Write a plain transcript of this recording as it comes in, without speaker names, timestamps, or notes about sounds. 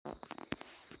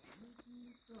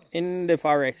in the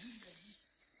forest.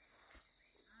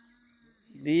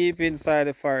 Deep inside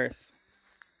the forest.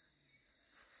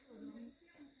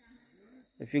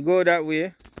 If you go that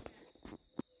way,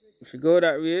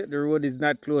 the road is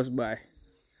not close by.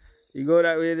 You go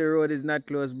that way, the road is not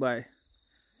close by.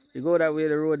 You go that way,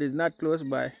 the road is not close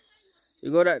by.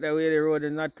 You go that way, the road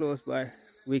is not close by.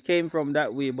 We came from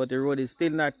that way, but the road is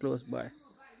still not close by.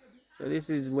 So this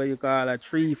is what you call a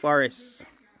tree forest.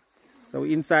 So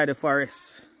inside the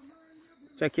forest,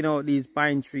 checking out these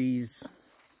pine trees.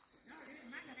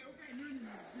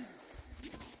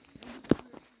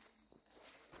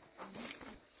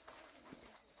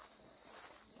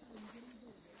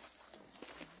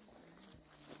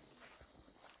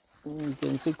 You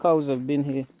can see cows have been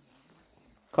here.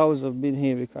 Cows have been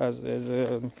here because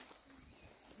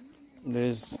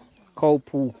there's cow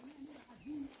poo.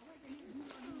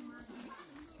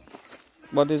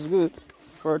 But it's good.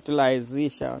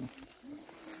 Fertilization.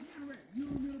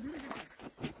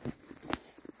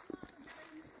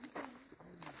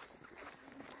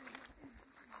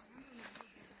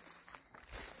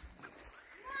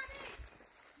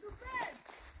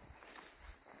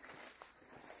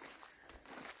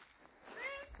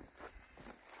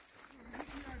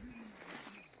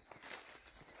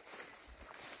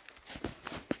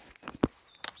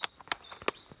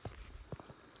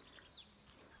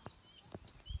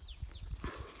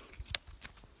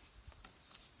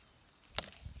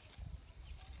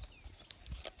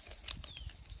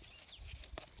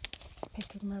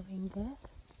 Picking moringa.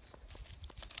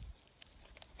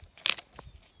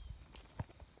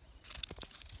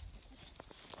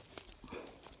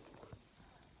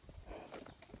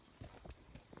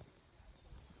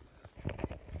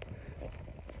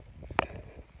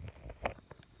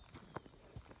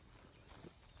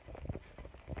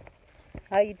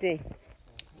 How you do?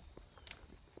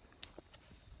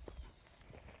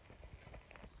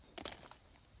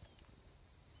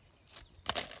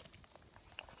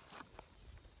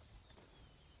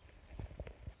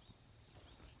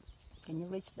 Can you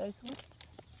reach those ones?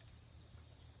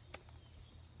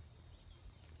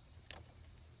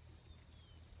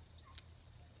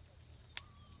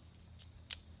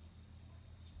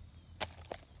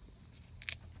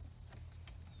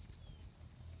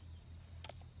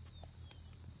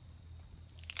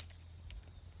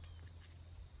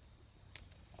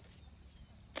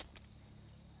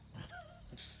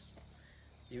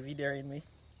 You videoing me?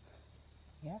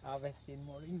 Yes. Harvesting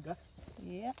moringa.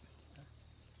 Yeah.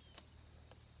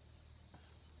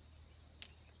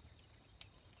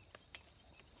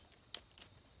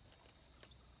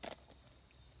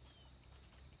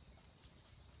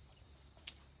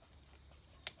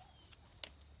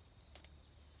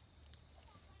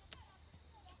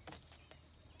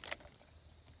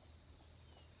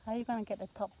 How are you gonna get the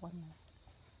top one now?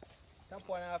 Top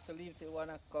one I have to leave till 1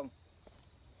 come.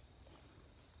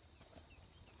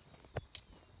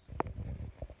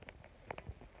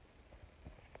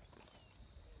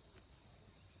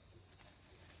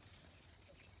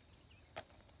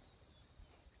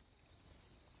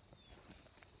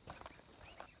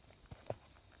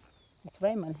 It's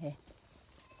Raymond here.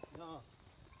 No.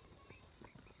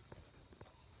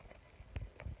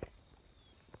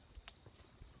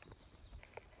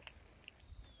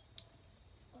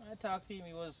 I talked to him,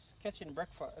 he was catching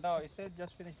breakfast. No, he said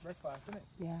just finished breakfast, isn't it?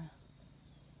 Yeah.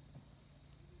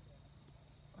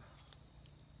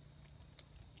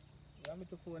 You want me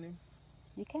to phone him?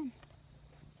 You can.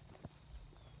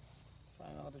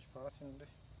 Find out the spot and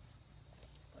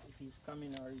if he's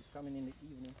coming or he's coming in the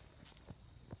evening.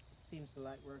 Seems to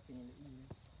like working in the evening.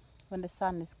 When the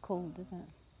sun is cold, isn't it?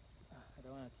 I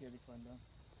don't want to tear this one down.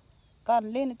 Go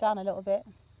on, lean it down a little bit.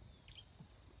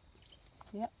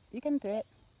 Yep, you can do it.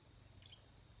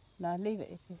 No, leave it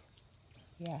if you...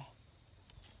 Yeah.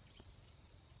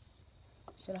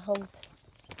 Should I hold?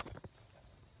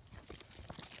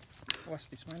 What's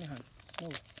this one in your hand? No.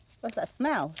 What's that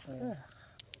smell? Yeah.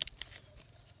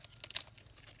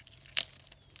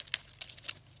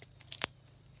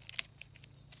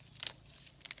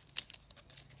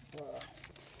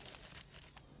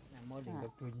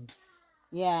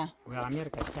 Yeah. Well,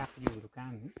 America chap you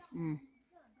can. Mm.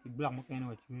 You block my can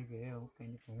what you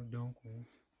can you don't go.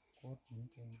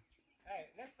 Hey,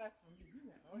 let's pass from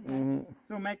the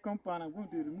So my compound, I'm going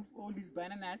to remove all these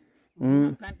bananas.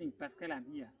 I'm planting pascal and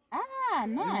here. Ah,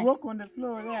 nice. You walk on the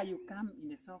floor there, you come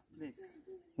in a soft place.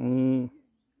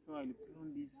 So I'll plant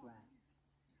this one.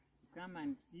 You come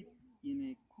and sit in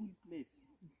a cool place.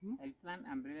 I'll plant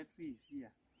umbrella trees here.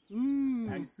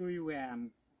 I'll show you where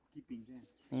I'm keeping them.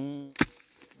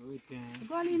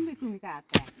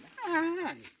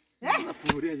 Go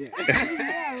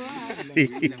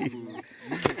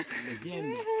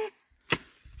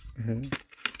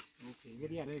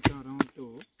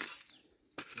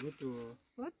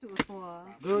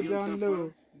down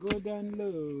low. Go down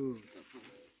low.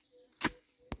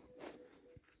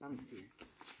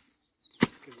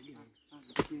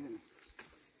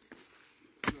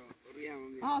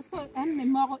 Oh, so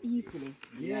and more easily.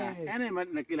 Yeah. And I'm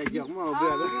not killing your mom.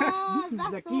 Oh, This is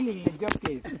that's the so- killing the job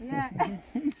case. Yeah.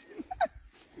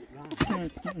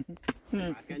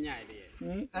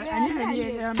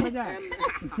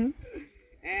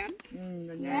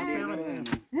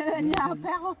 Yeah,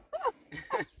 pero.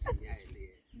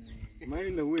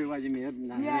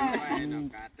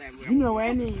 You know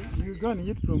any you're gonna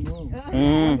eat from home.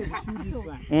 This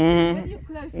one. When you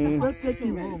close the Let's take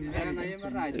you hospital. home.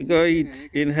 You go eat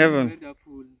in heaven.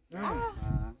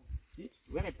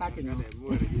 Where I pack it now?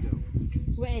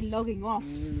 We're logging off.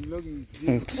 Logging.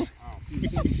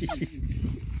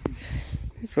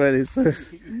 This one is so.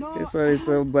 No, This one is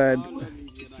so bad.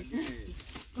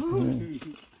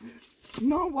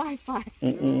 no Wi-Fi.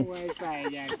 No Wi-Fi.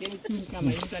 Yeah, can you come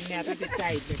on internet at the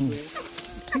site?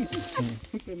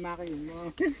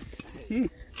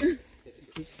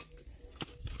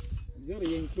 Sorry,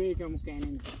 yung kwe kamu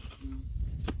kanan.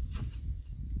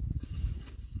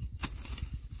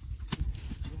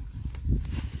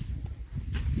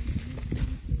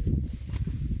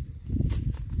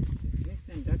 Next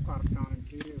time that car down and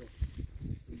clear it.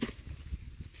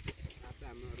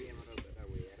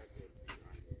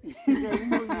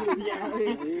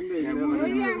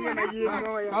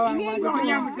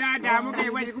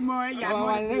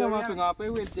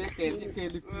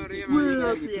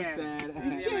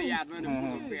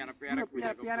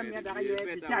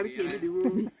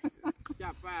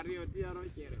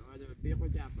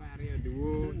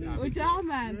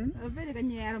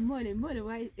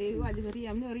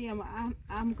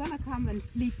 I'm gonna come and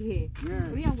sleep here.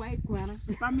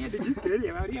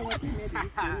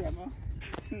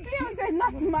 Riam said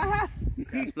not to my house.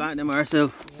 Let's plant them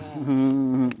ourselves.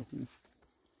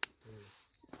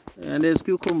 And there's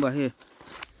cucumber here.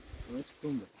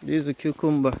 This is a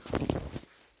cucumber.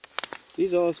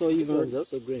 These are also even. That's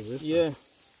also green. Right? Yeah.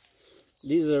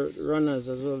 These are runners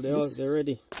as well. They're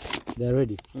ready. They're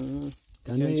ready. Can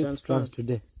Can we transplant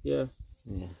today? Yeah.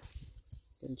 Yeah.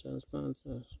 Can transplant.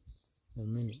 A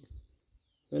minute.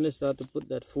 When they start to put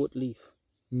that fourth leaf,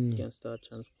 you can start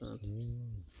transplanting.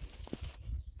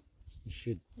 You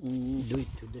should do it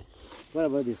today. What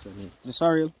about this one here? The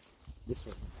sorrel? This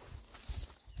one.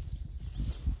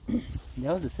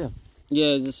 They're all the same.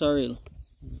 Yeah, it's a sorrel.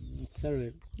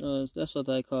 Sorry. That's what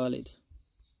I call it.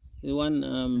 The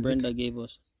one Brenda gave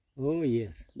us. Oh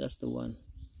yes. That's the one.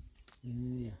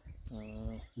 Yeah.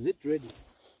 Is it ready?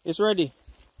 It's ready.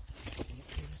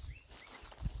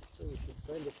 So we should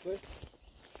find the first.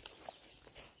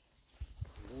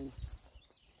 And then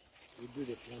we do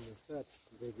the planting start.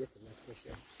 They get enough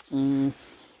pressure.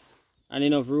 And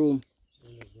enough room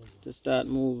to start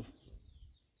move.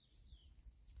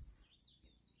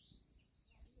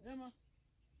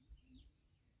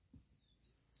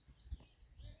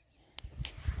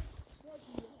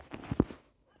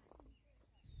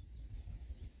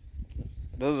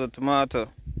 Those are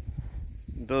tomato.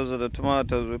 Those are the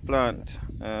tomatoes we plant.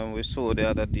 We sowed the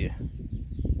other day.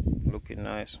 Looking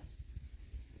nice.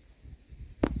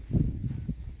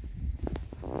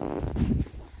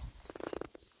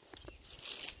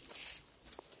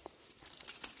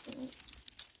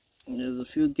 There's a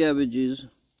few cabbages,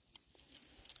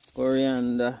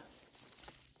 coriander,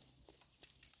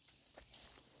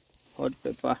 hot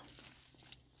pepper,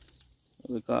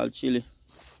 what we call chili,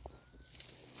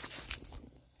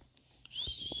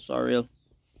 sorrel,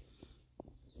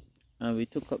 and we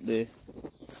took the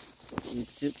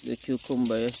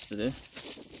cucumber yesterday.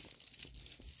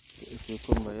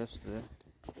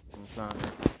 And planted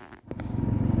it.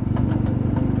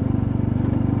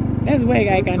 That's why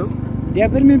I can. There are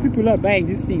very many people are buying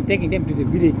this thing, taking them to the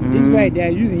village. This is why they are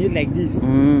using it like this.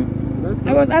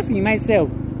 I was asking myself.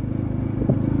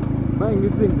 Buying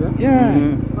these things, eh? Yeah.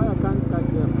 Why I can't catch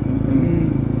them?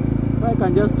 Why I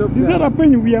can just stop These there? are the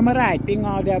penny we are right. Paying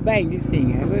out, they are buying this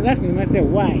thing. I was asking myself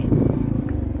why.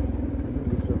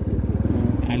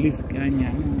 At least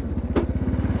Kenya.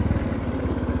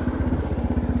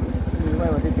 Why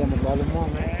would they come about the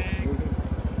mom?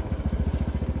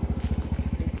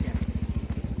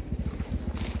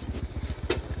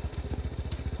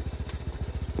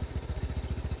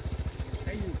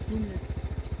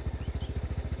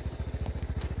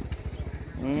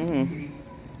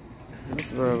 That's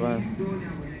very fine.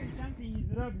 Something is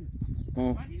rubbish.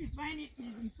 But if you find it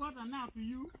is important now to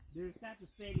you, they will start to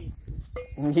sell it.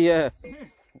 Yeah.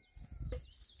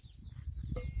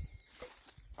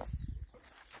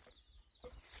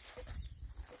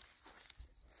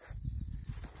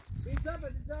 It's up.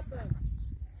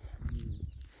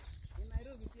 In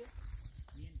Nairobi, too.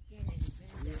 In Kenya, in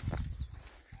Kenya.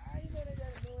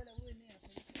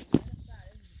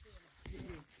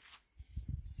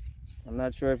 I'm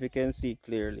not sure if you can see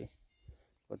clearly,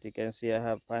 but you can see I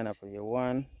have pineapple here.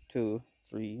 1, 2,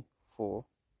 3, 4,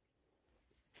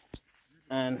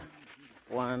 and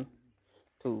 1,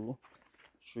 2,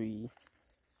 3,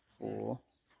 4,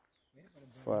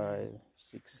 5,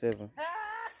 6, 7.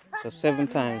 So 7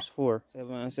 times 4.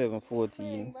 7 and 7,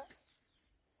 14.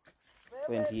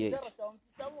 28.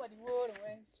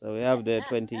 So we have the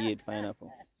 28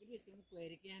 pineapple.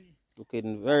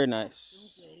 Looking very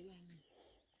nice.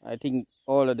 I think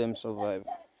all of them survive.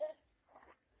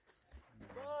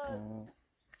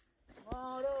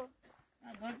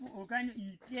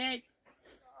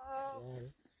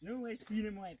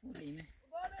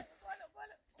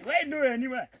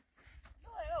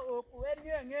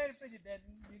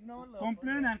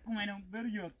 Complain and come and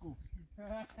bury your cook.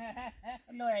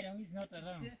 Lawyer is not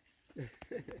around.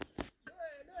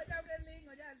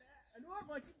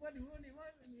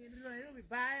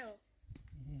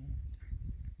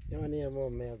 You need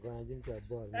more mail going into a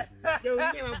ball. You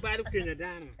never buy the Kenya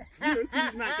down. You see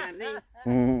this man can lay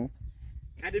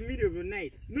at the middle of the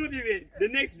night. Not even the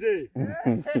next day.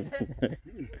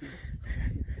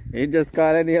 He just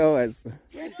call any hours.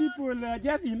 When people are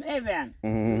just in heaven,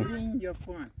 doing your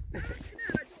fun.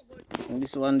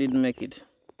 This one didn't make it.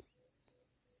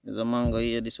 There's a mango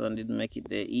here, this one didn't make it.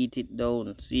 They eat it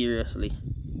down, seriously.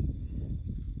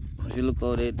 If you look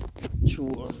how they chew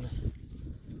on,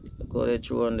 look how they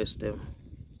chew on the stem.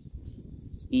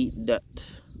 Eat that.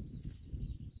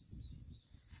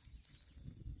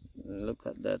 Look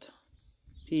at that.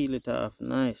 Peel it off,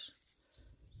 nice.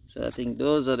 So I think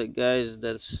those are the guys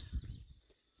that's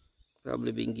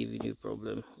probably been giving you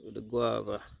problem with the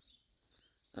guava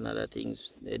and other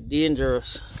things. They're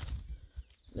dangerous.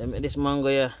 This mango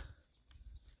here,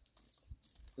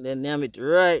 they name it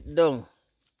right down.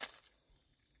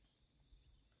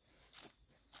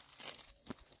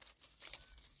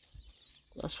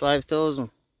 That's 5,000.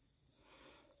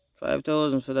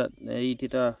 5,000 for that. They eat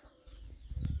it off.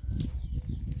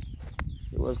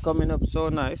 It was coming up so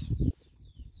nice,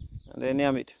 and they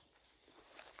name it.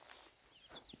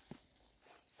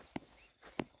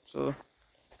 So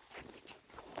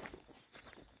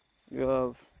you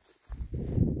have,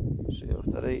 see,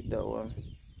 after they eat that one,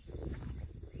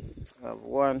 I have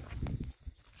one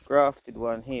grafted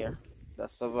one here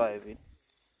that's surviving,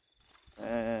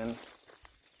 and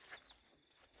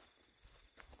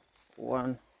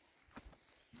one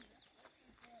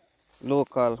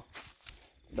local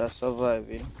that's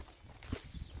surviving.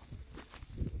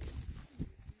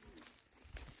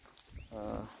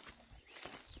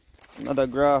 Another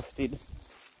grafted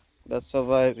that's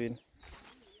surviving.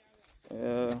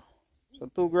 So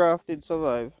 2 grafted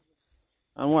survive,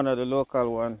 and one of the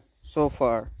local one so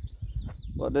far.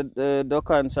 But the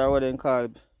duckants are what they call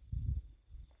it.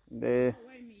 They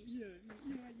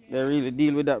really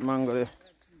deal with that mango there.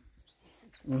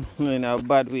 In a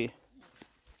bad way.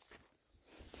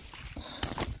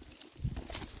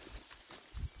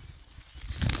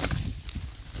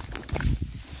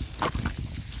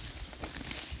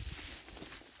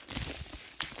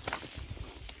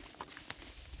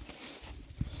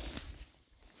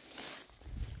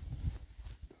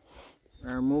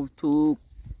 I removed two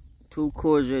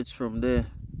courgettes from there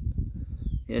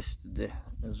yesterday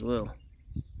as well.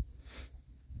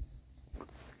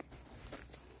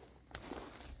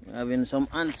 Having some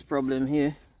ants problem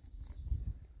here.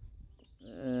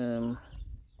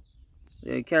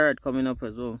 The carrot coming up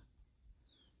as well.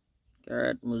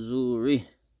 Carrot Missouri.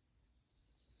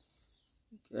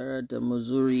 Carrot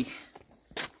Missouri.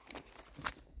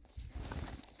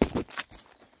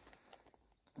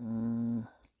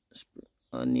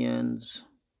 Onions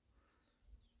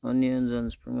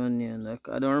and spring onions. I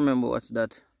don't remember what's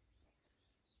that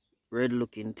red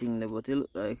looking thing there, but it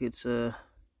looks like it's let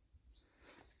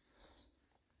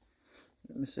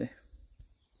me see,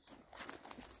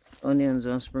 onions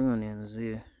and spring onions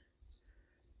here.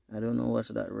 I don't know what's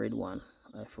that red one,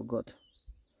 I forgot.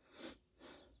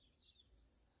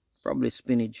 Probably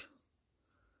spinach,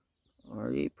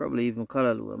 or probably even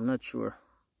callaloo, I'm not sure.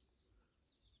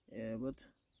 Yeah, but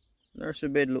nursery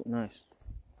bed look nice.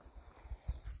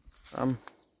 I'm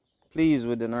pleased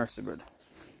with the nursery bed.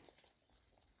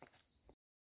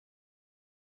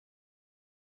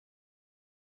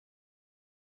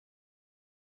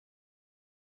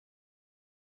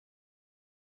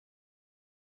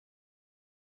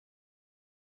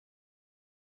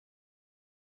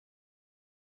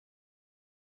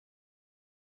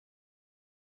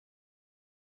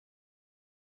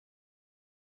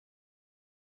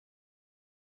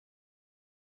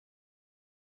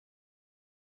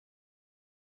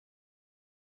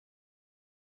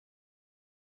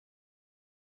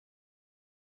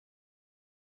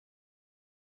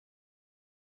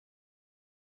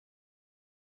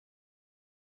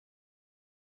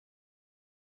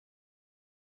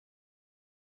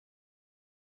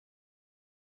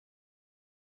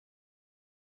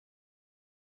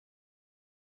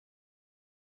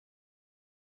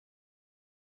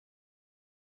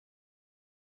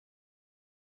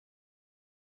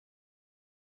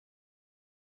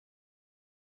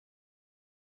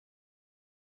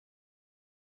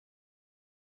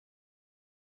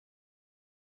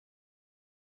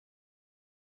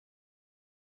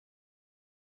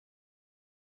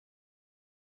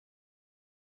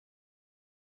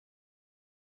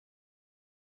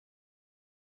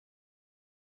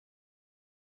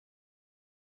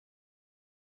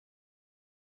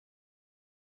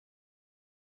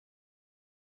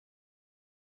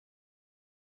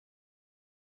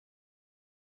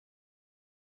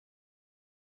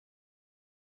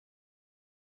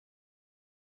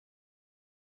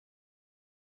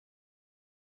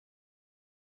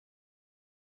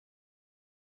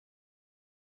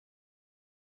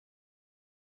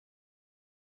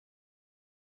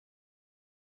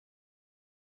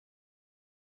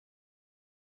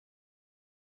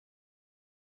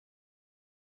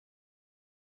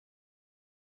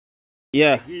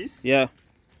 Yeah. like this. Yeah.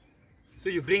 So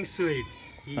you bring soil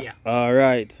here. All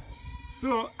right.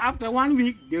 So after 1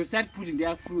 week, they'll start putting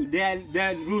their fruit, their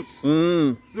roots.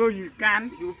 Mm. So you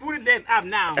put them up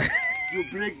now. You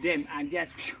break them and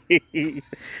just.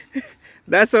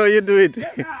 That's how you do it.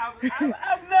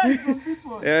 I've learned from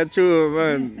people. Yeah, true,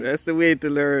 man. That's the way to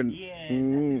learn. Yeah.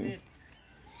 Mm.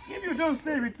 If you don't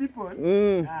stay with people,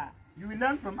 Mm. you will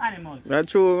learn from animals. That's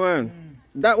true, man.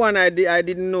 That one I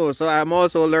didn't know, so I'm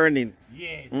also learning.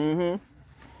 Yes. Mm-hmm.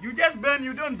 You just bend,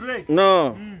 you don't break.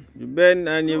 No, you bend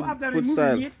and So you after put removing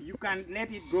salt. it, you can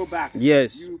let it go back.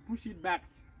 Yes. You push it back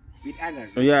with others.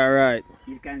 Yeah, right.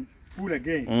 You can pull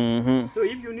again. Mm-hmm. So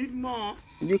if you need more,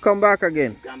 You come back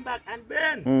again. come back and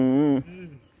bend. Mm-hmm.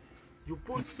 You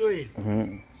put soil.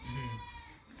 Mm-hmm.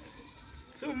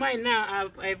 So mine now,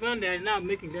 I found they are now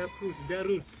making their fruit, their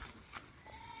roots.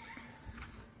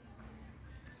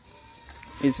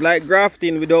 It's like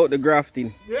grafting without the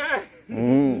grafting. Yeah.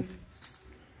 Mm-hmm.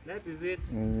 That is it.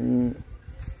 Mm-hmm.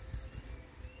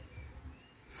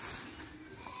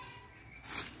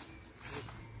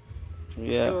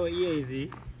 Yeah. So here is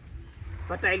it.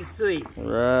 Fertile soil.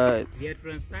 Right. We are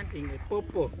transplanting a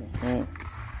pawpaw. Mm-hmm.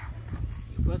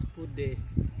 You first put the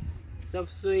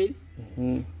soft soil,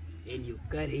 Mm-hmm. then you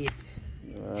cut it.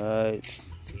 Right.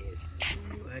 Yes.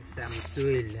 You add some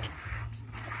soil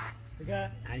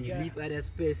and you leave other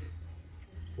space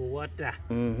for water.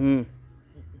 Mm-hmm.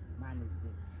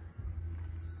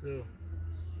 So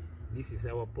this is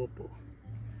our pawpaw.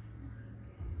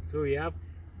 So we have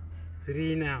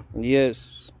 3 now.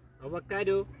 Yes.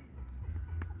 Avocado,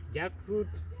 jackfruit,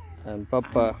 And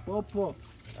Papa. pawpaw.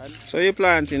 So you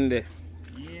planting there?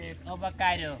 Yes,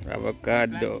 avocado.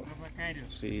 Avocado. Avocado.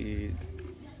 See.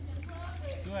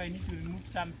 So I need to remove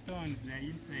some stones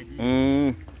inside here.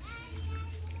 Mm.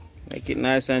 Make it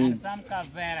nice And and some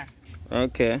cavera.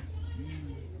 okay.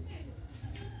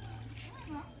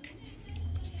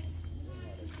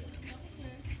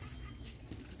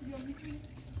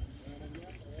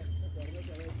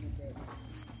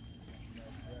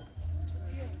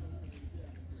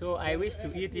 So I wish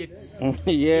to eat it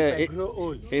Yeah, if I grow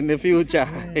old. in the future.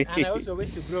 And I also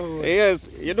wish to grow old. Yes,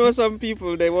 you know some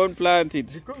people they won't plant it.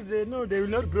 Because they know they will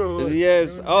not grow old.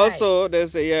 Yes, They will also they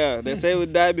say it will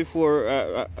die before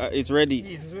it's die. ready.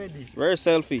 It's ready. Very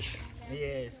selfish.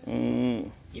 Yes.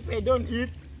 Mm. If I don't eat,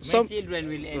 my children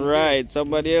will enjoy. Right,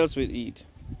 somebody else will eat.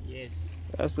 Yes.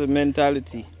 That's the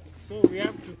mentality. So we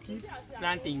have to keep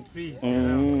planting trees,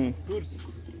 Mm.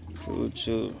 fruits.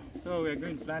 True. So we're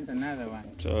going to plant another one.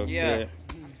 Okay. Yeah.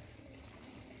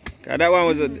 'Cause that one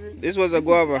was this was a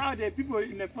guava. How the people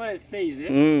in the forest says,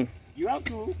 Mm. you have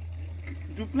to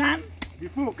plant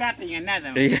before cutting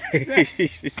another one.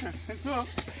 So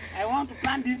I want to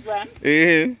plant this one.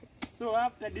 Yeah. So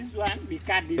after this one, we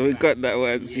cut this So we one. cut that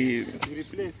one, see. We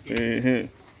replace it.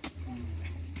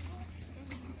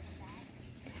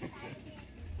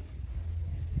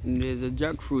 And there's a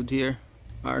jackfruit here.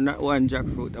 Or not one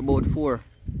jackfruit, about 4.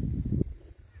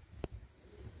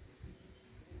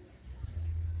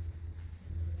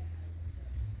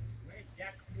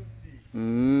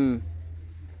 Mm.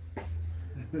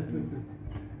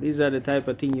 These are the type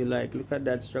of thing you like. Look at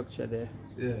that structure there.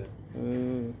 Yeah.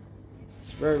 Mm.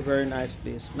 It's very nice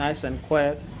place. Nice and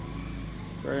quiet.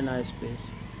 Very nice place.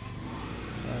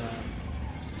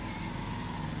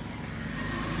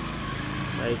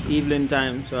 It's evening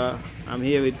time, so I'm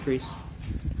here with Chris.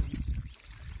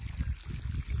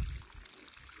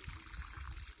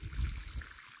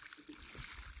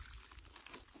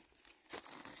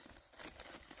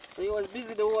 So you was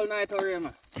busy the whole night,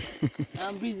 Orema?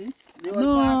 I'm busy. You was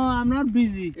No, party? I'm not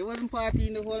busy. You wasn't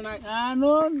partying the whole night?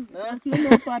 No,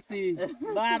 no party.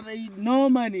 But no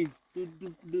money to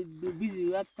do busy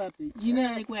what party. You know,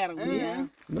 like where?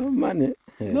 No money.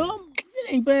 No,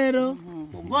 pero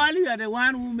God, you are the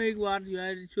one who make what you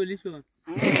are the solution.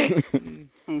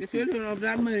 The solution of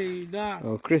that money, no,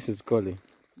 Oh, Chris is calling.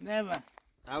 never.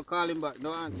 I'll call him back.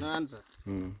 No answer.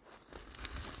 Mm.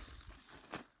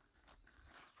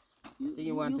 I think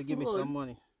he want to give me some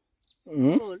money.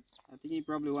 Mm? I think he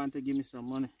probably want to give me some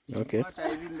money. Okay. What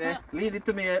is in there? Leave it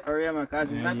to me, Oriama,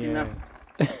 because it's not enough.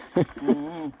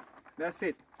 That's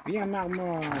it. We are not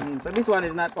more. So this one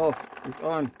is not off. It's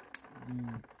on.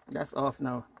 That's off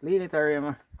now. Leave it,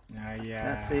 Oriama.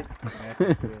 Yeah. That's it.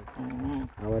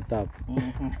 Our top.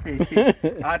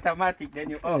 Automatic,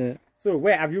 then you off. Yeah. So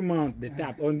where have you mounted the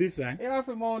tap on this one? You have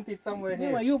to mount it somewhere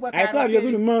here. I thought you were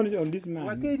going to mount it on this man.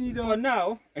 For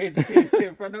now, it's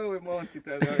for now we mount it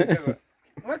as well.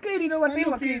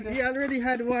 He already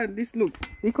had one. This look.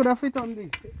 He could have fit on this.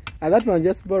 And that one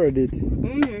just borrowed it.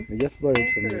 We just borrowed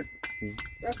it from Okay. you.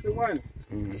 That's the one.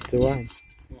 It's a worm.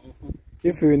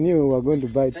 If we knew we were going to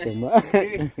buy it from her.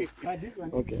 This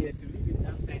one, Okay. you have to leave it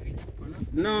outside.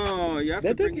 No, you have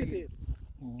to bring it in.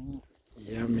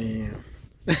 Yummy.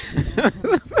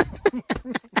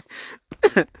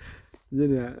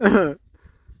 Junior,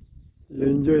 you're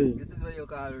enjoying. This is what you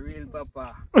call real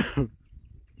papa.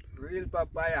 Real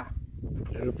papaya.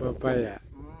 Real papaya.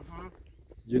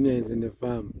 Junior is in the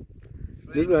farm.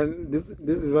 This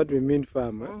is what we mean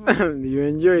farm. You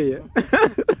enjoy it.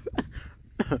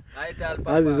 I tell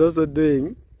papa. As is also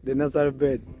doing the nursery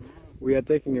bed. We are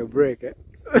taking a break.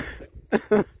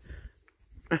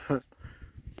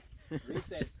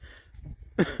 Recess.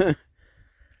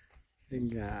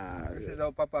 This is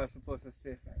how papa is supposed to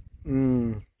stay.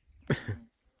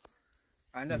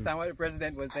 I understand what the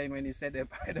president was saying when he said the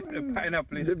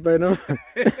pineapple is.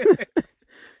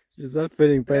 You start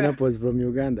feeding pineapples from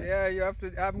Uganda. Yeah, you have to.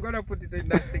 I'm gonna put it in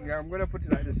that thing. I'm gonna put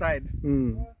it at the side.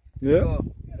 Yeah. So,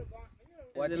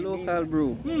 what the local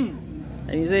brew,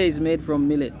 and he says it's made from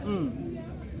millet.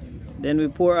 Then we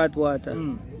pour hot water,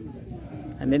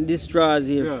 and then these straws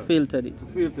here filtered it.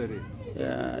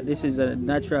 Yeah, this is a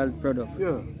natural product.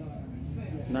 Yeah.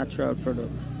 Natural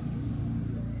product.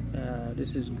 Yeah,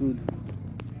 this is good.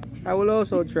 I will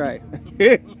also try.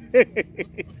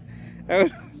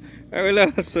 I will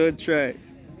also try.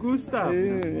 Good stuff. Yeah,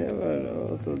 I will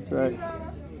also try.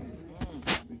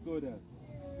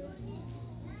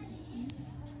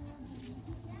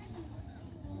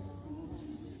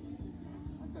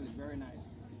 Actually, very nice.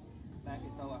 Slightly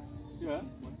sour. Yeah,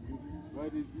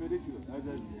 but it's medicinal. That's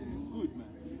good, man.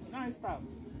 Nice stuff.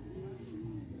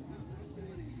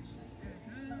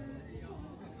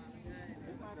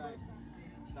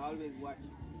 Always watch.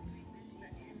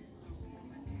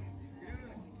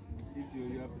 If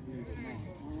you have to do it now.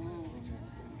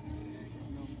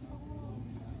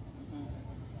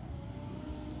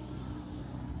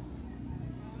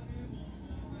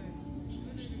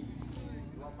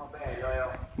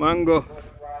 Mango.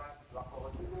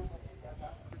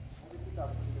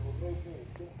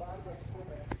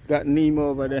 Got Nemo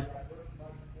over there.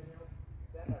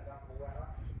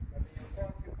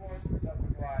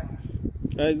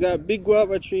 It's got a big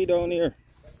guava tree down here.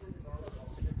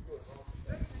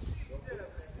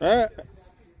 That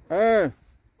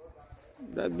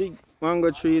big mango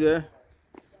tree there.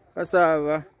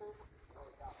 Cassava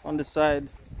on the side.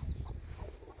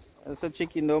 That's a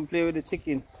chicken. Don't play with the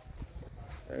chicken.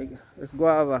 It's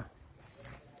guava.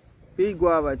 Big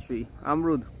guava tree.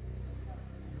 Amrud.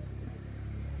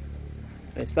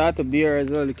 They start to bear as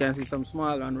well. You can see some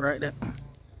small one right there.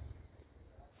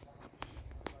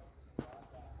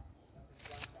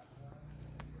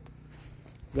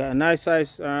 Got a nice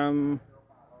size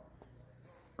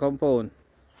compound,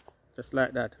 just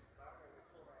like that.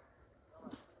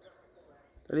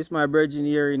 So this is my virgin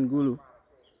here in Gulu.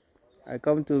 I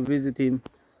come to visit him.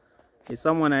 He's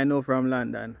someone I know from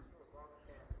London.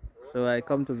 So I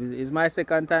come to visit. It's my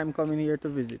second time coming here to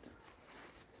visit.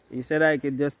 He said I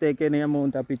could just take any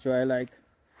amount of picture I like.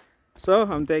 So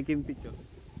I'm taking pictures.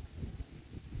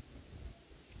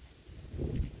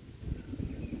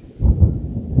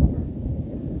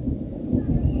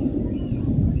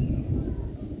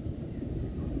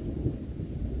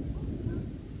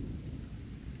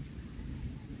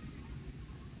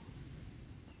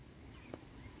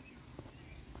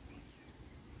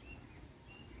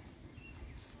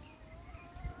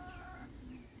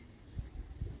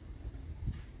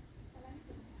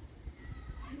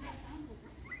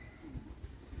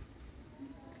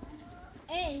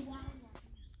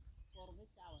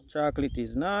 Chocolate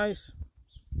is nice.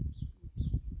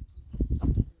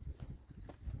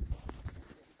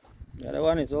 The other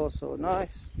one is also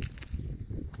nice.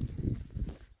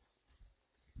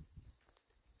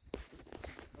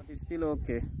 But it's still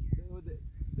okay.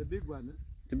 The big one.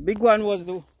 The big one was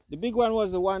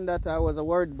the one that I was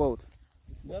worried about.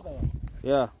 The other one.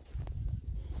 Yeah.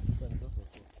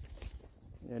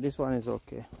 Yeah, this one is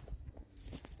okay.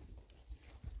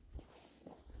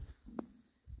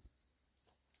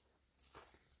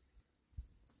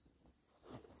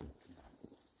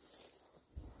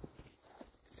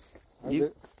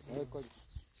 You,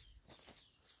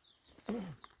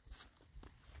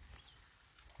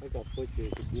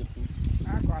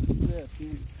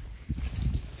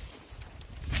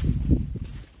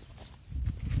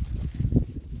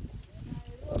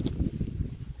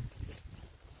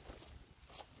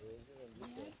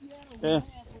 yeah.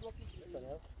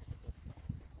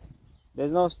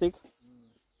 There's no stick.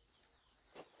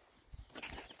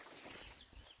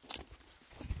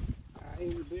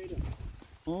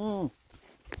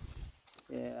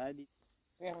 Yeah, I did.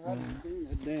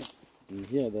 You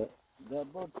hear that? There are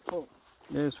about 4.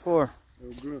 There's 4.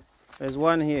 They'll grow. There's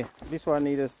 1 here. This one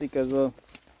needs a stick as well.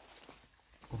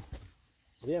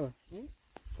 Yeah, man.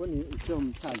 When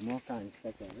some child more kind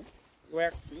of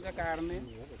Work the carne.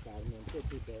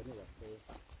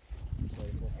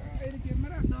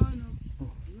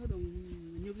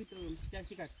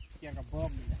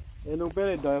 e non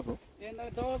per dopo.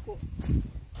 Dopo.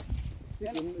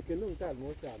 Che non child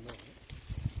more child.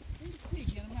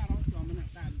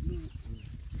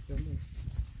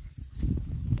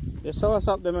 The sour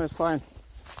sop them is fine.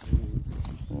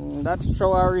 That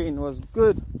showering was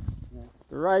good.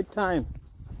 The right time.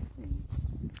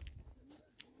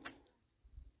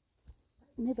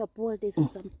 Never boil this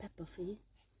with some pepper for you.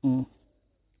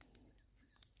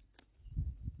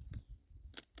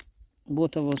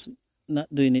 Both of us not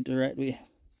doing it the right way.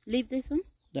 Leave this one?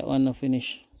 That one not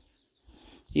finish.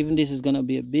 Even this is gonna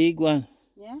be a big one.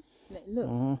 Yeah?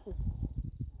 Look.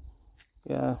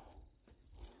 Yeah.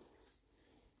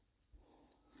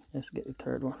 Let's get the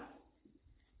 3rd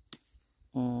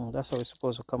one. That's how it's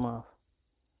supposed to come off.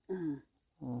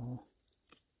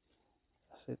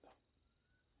 That's it.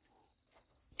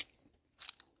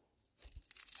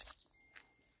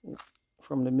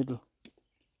 From the middle.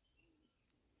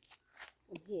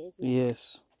 Here, isn't it?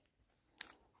 Yes.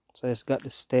 So it's got the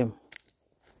stem.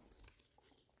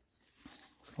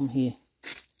 From here.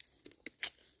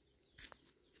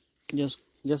 Just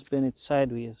bend it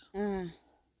sideways.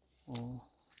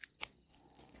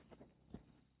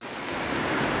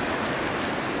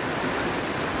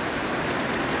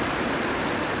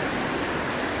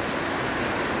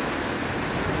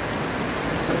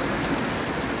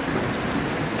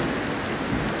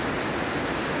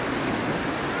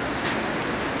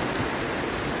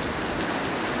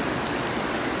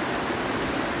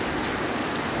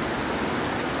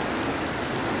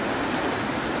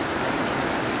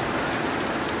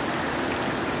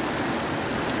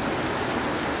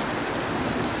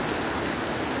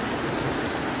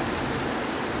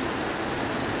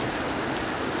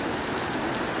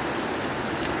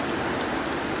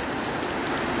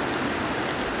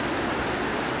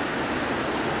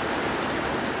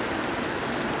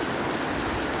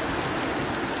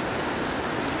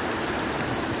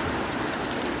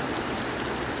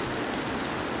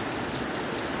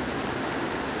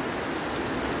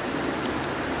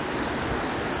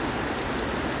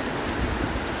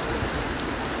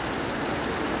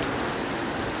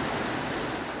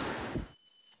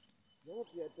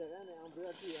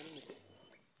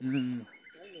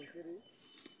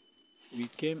 We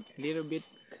came a little bit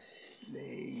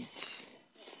late.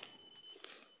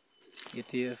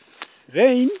 It is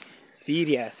rain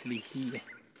seriously here.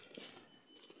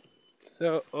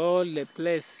 So all the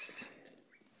place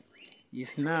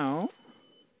is now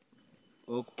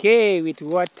okay with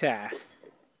water.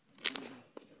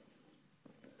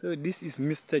 So this is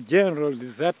Mr. General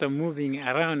Desata moving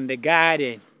around the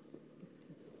garden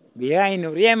behind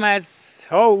Riema's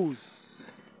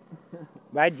house.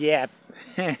 Budget.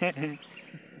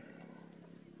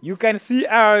 You can see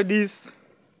how this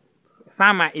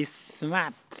farmer is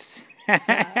smart.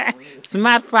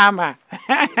 Smart farmer.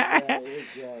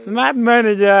 Smart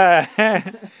manager.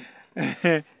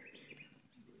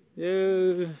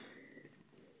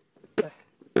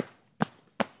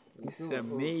 It's a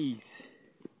maize.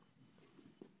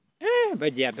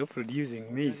 But yeah, they're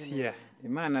producing maize here. The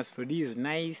man has produced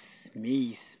nice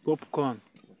maize, popcorn.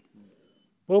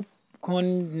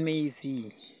 Popcorn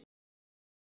maize.